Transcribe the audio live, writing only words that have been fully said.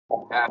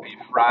Happy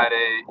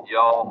Friday,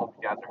 y'all. Hope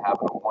you guys are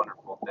having a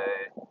wonderful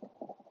day.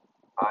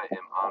 I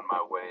am on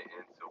my way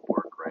into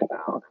work right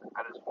now, and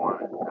I just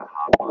wanted to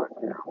hop on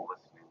here. I'm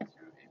listening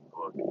to a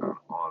book on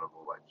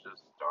Audible I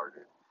just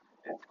started.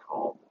 It's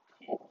called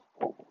Peak,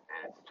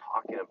 and it's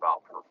talking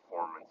about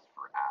performance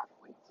for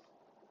athletes.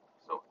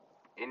 So,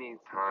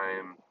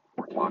 anytime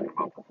we're talking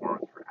about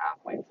performance for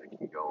athletes, it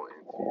can go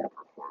into your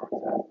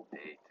performance as a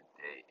day to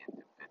day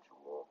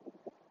individual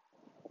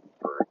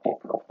for a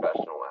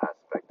professional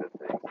aspect of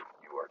things.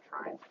 If you are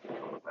trying to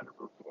become a better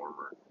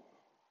performer,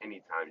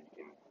 anytime you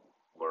can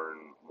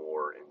learn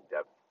more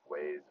in-depth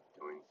ways of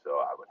doing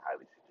so, I would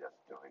highly suggest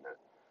doing it.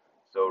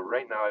 So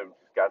right now I've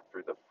just got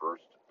through the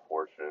first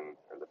portion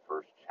or the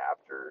first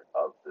chapter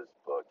of this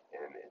book,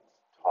 and it's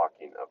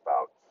talking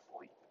about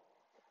sleep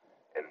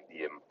and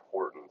the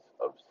importance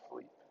of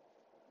sleep.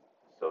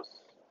 So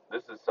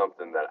this is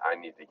something that I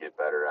need to get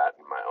better at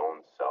in my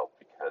own self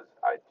because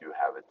I do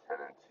have a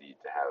tendency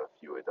to have a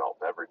few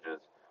adult beverages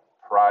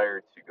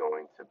prior to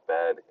going to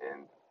bed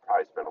and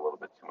probably spend a little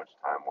bit too much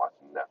time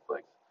watching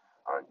Netflix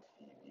on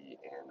TV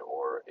and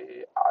or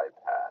a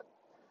iPad,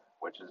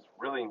 which is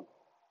really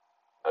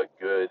a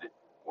good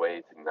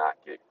way to not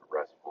get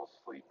restful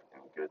sleep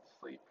and good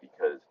sleep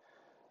because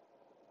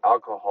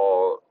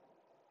alcohol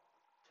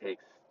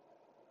takes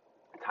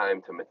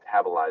time to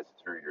metabolize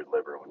through your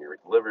liver. When your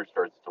liver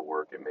starts to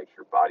work, it makes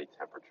your body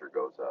temperature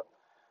goes up.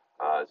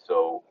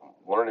 So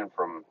learning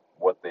from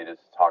what they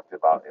just talked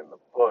about in the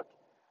book,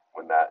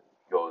 when that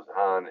goes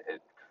on,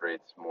 it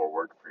creates more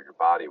work for your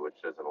body, which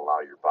doesn't allow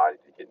your body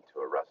to get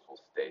into a restful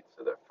state.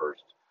 So that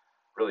first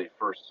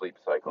sleep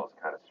cycle is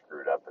kind of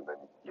screwed up, and then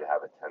you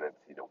have a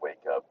tendency to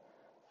wake up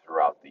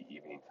throughout the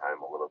evening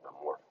time a little bit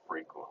more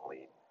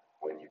frequently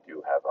when you do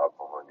have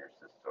alcohol in your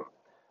system.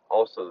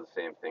 Also, the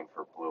same thing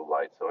for blue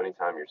light. So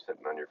anytime you're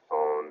sitting on your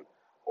phone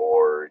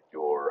or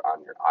you're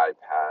on your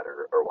iPad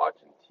or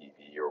watching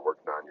TV or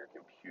working on your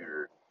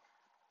computer,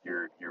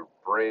 your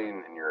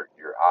brain and your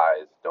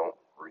eyes don't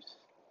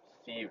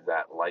receive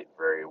that light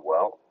very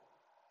well.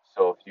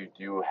 So if you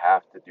do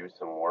have to do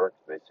some work,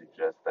 they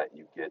suggest that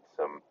you get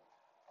some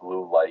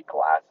blue light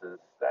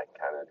glasses that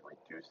kind of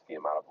reduce the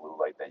amount of blue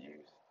light that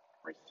you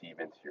receive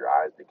into your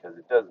eyes because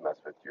it does mess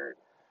with your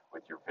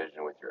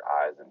vision, with your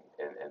eyes, and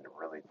it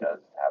really does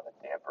have a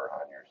damper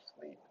on your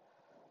sleep.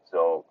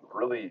 So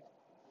really,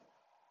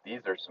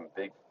 these are some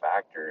big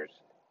factors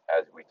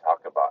as we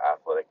talk about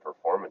athletic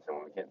performance and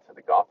when we get into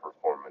the golf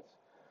performance.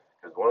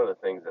 Because one of the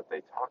things that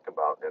they talk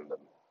about in the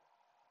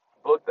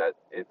book that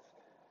it's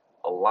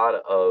a lot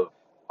of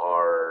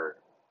our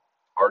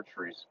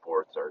archery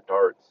sports, our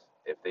darts,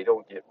 if they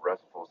don't get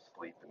restful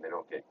sleep and they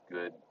don't get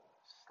good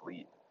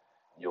sleep,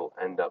 you'll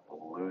end up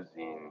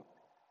losing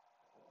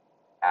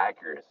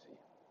accuracy.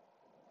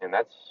 And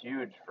that's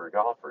huge for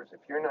golfers. If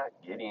you're not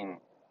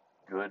getting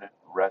good,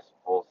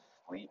 restful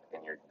sleep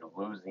and you're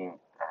losing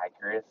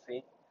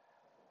accuracy,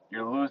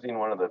 you're losing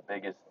one of the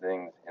biggest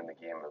things in the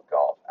game of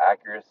golf: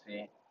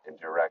 accuracy and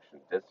direction,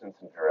 distance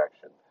and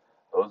direction.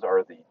 Those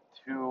are the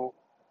two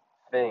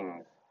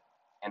things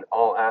in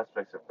all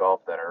aspects of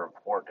golf that are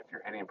important. If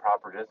you're hitting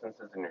proper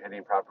distances and you're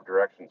hitting proper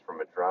directions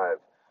from a drive,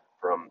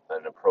 from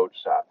an approach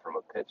shot, from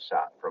a pitch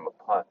shot, from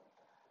a putt,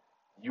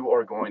 you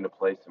are going to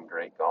play some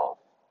great golf.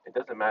 It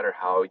doesn't matter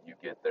how you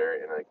get there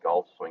in a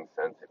golf swing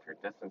sense. If your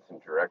distance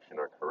and direction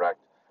are correct,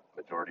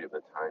 majority of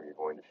the time you're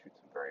going to shoot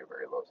some very,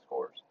 very low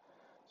scores.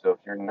 So if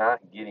you're not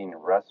getting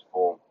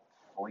restful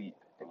sleep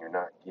and you're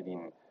not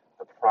getting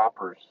the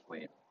proper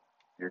sleep,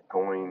 you're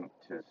going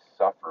to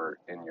suffer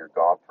in your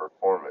golf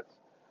performance.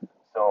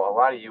 So a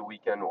lot of you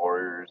weekend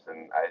warriors,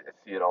 and I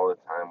see it all the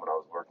time when I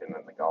was working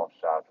in the golf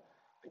shop,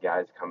 the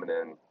guys coming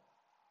in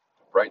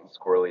bright and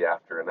squirrely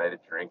after a night of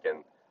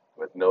drinking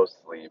with no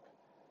sleep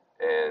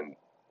and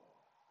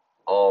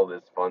all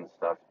this fun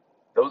stuff.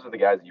 Those are the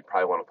guys that you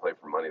probably want to play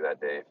for money that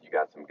day if you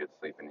got some good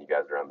sleep and you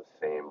guys are on the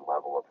same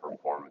level of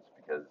performance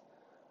because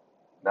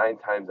 9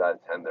 times out of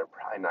 10 they're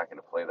probably not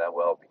going to play that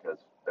well because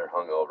they're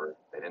hungover,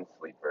 they didn't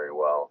sleep very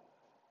well,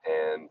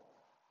 and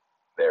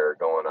they're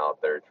going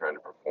out there trying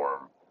to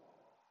perform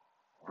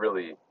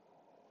really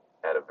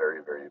at a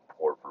very, very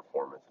poor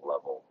performance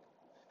level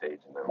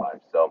stage in their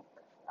life. So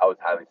I would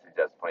highly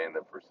suggest playing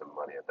them for some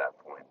money at that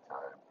point in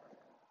time.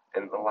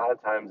 And a lot of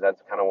times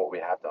that's kind of what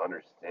we have to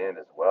understand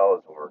as well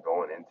as when we're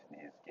going into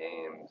these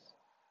games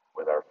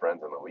with our friends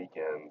on the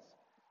weekends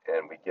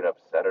and we get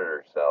upset at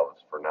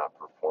ourselves for not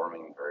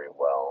performing very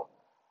well,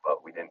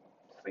 but we didn't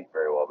sleep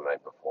very well the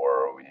night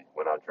before, or we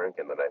went out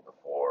drinking the night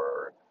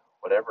before, or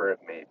whatever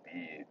it may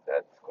be,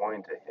 that's going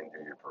to hinder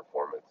your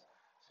performance.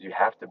 So you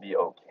have to be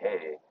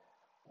okay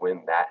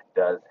when that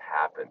does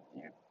happen.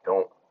 You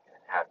don't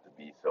have to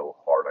be so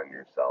hard on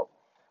yourself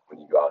when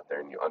you go out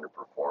there and you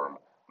underperform,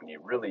 when you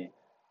really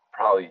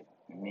probably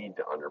need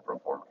to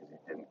underperform because you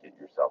didn't get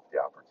yourself the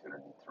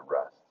opportunity to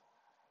rest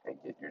and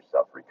get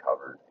yourself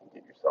recovered and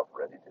get yourself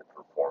ready to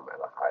perform at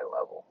a high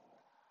level.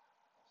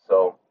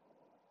 So,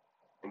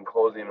 in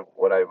closing,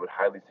 what I would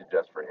highly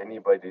suggest for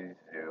anybody to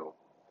do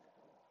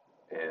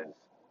is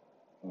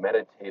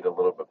meditate a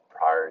little bit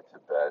prior to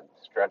bed,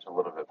 stretch a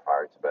little bit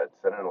prior to bed,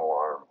 set an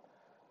alarm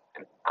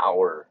an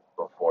hour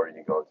before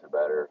you go to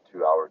bed or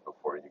 2 hours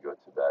before you go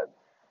to bed.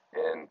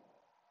 And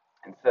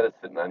instead of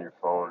sitting on your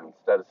phone,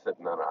 instead of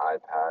sitting on an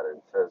iPad,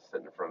 instead of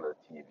sitting in front of the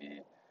TV,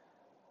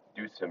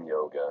 do some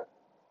yoga,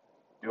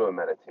 do a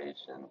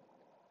meditation,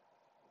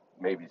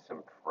 maybe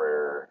some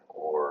prayer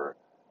or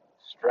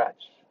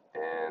stretch.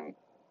 And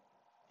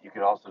you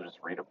can also just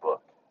read a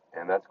book.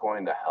 And that's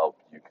going to help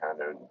you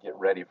kind of get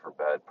ready for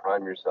bed,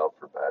 prime yourself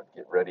for bed,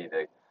 get ready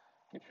to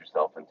get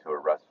yourself into a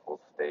restful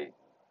state.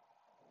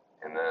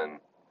 And then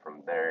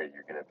from there,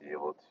 you're going to be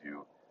able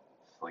to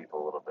sleep a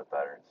little bit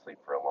better and sleep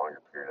for a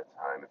longer period of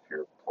time. If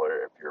you're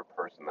a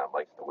person that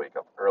likes to wake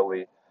up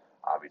early,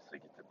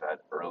 obviously get to bed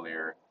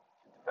earlier.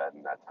 Get to bed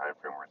in that time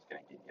frame where it's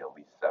going to get you at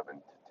least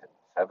 7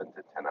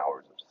 to 10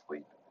 hours of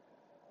sleep.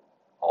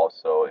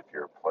 Also, if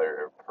you're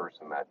a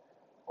person that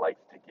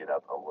likes to get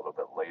up a little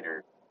bit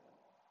later,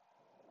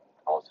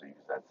 also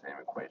use that same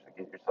equation.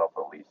 Get yourself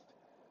at least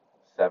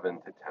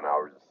 7 to 10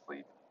 hours of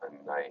sleep a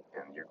night,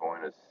 and you're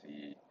going to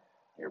see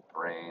your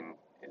brain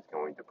is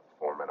going to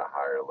perform at a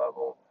higher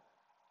level.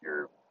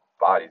 Your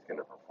body's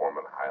going to perform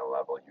at a higher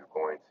level. You're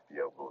going to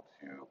be able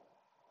to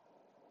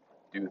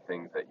do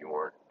things that you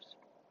weren't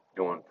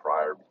doing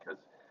prior because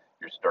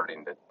you're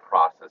starting to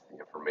process the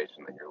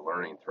information that you're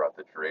learning throughout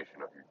the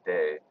duration of your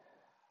day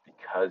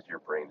because your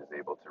brain is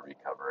able to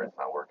recover. It's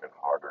not working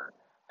harder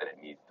than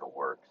it needs to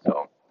work.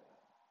 So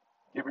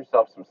give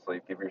yourself some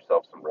sleep, give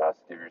yourself some rest,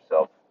 give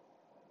yourself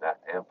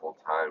that ample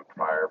time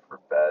prior for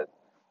bed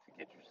to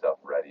get yourself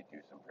ready, do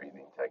some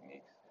breathing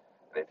techniques.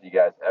 And if you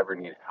guys ever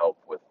need help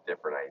with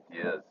different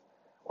ideas,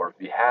 or if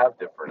you have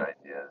different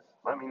ideas,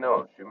 let me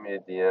know. Shoot me a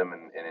DM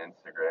in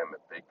Instagram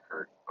at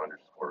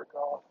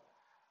BigKurt_golf,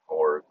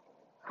 or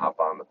hop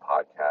on the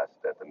podcast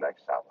at the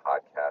Next Shot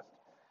Podcast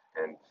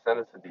and send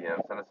us a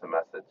DM, send us a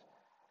message.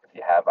 If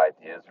you have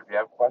ideas or if you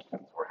have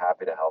questions, we're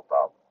happy to help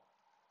out.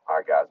 All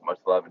right, guys, much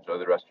love. Enjoy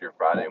the rest of your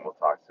Friday, and we'll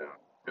talk soon.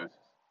 Deuces.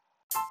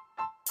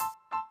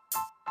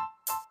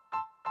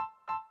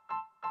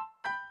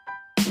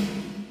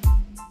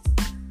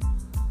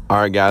 All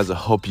right, guys, I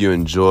hope you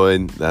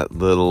enjoyed that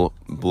little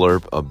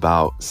blurb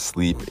about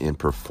sleep and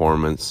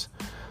performance.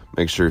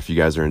 Make sure if you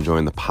guys are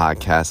enjoying the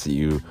podcast that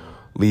you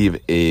leave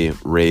a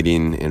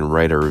rating and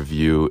write a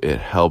review. It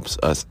helps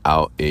us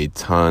out a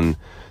ton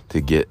to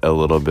get a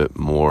little bit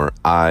more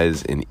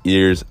eyes and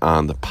ears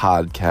on the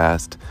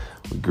podcast.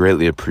 We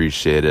greatly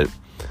appreciate it.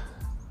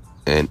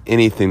 And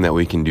anything that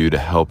we can do to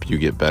help you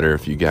get better.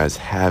 If you guys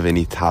have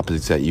any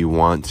topics that you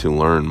want to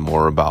learn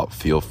more about,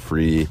 feel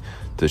free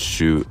to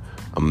shoot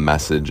a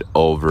message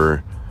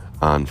over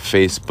on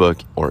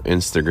Facebook or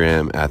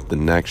Instagram at the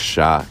Next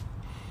Shot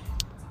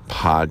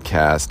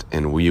Podcast,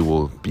 and we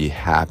will be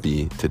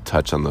happy to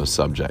touch on those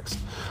subjects.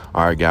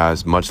 All right,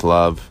 guys, much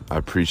love. I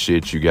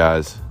appreciate you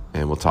guys,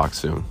 and we'll talk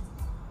soon.